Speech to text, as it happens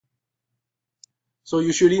So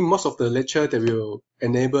usually most of the lecture they will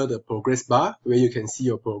enable the progress bar where you can see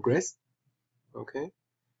your progress. Okay.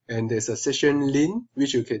 And there's a session link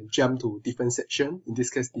which you can jump to different section, in this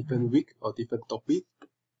case different week or different topic.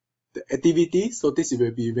 The activity, so this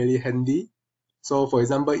will be very handy. So for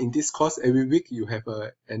example, in this course, every week you have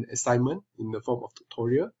an assignment in the form of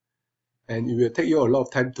tutorial, and it will take you a lot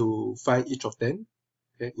of time to find each of them,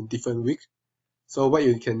 okay, in different week. So what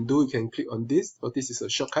you can do, you can click on this. So this is a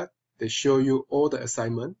shortcut. They show you all the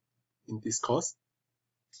assignment in this course,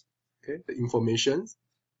 okay, the information.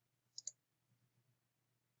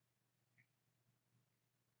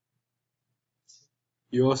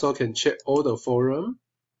 You also can check all the forum.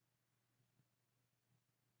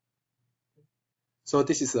 So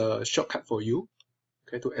this is a shortcut for you,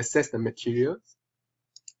 okay, to access the materials.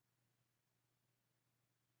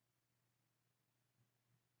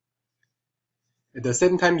 At the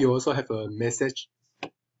same time, you also have a message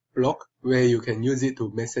block where you can use it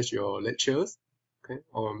to message your lecturers, okay,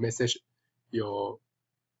 or message your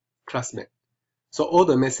classmate. So all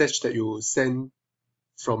the message that you send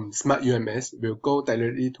from Smart UMS will go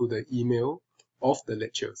directly to the email of the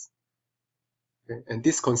lecturers. Okay, and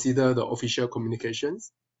this consider the official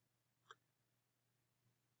communications.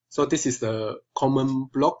 So this is the common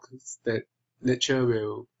block that lecture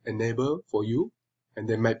will enable for you, and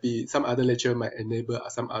there might be some other lecture might enable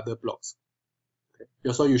some other blocks. Okay.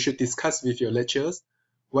 Also, you should discuss with your lecturers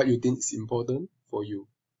what you think is important for you,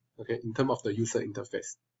 okay, in terms of the user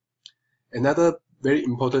interface. Another very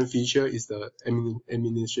important feature is the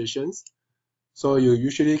administrations. So you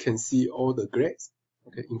usually can see all the grades,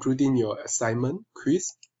 okay, including your assignment,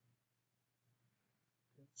 quiz.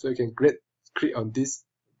 So you can click on this,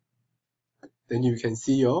 then you can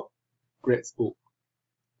see your grades book.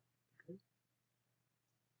 Okay.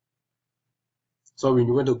 So when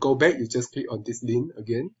you want to go back, you just click on this link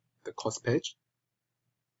again, the course page.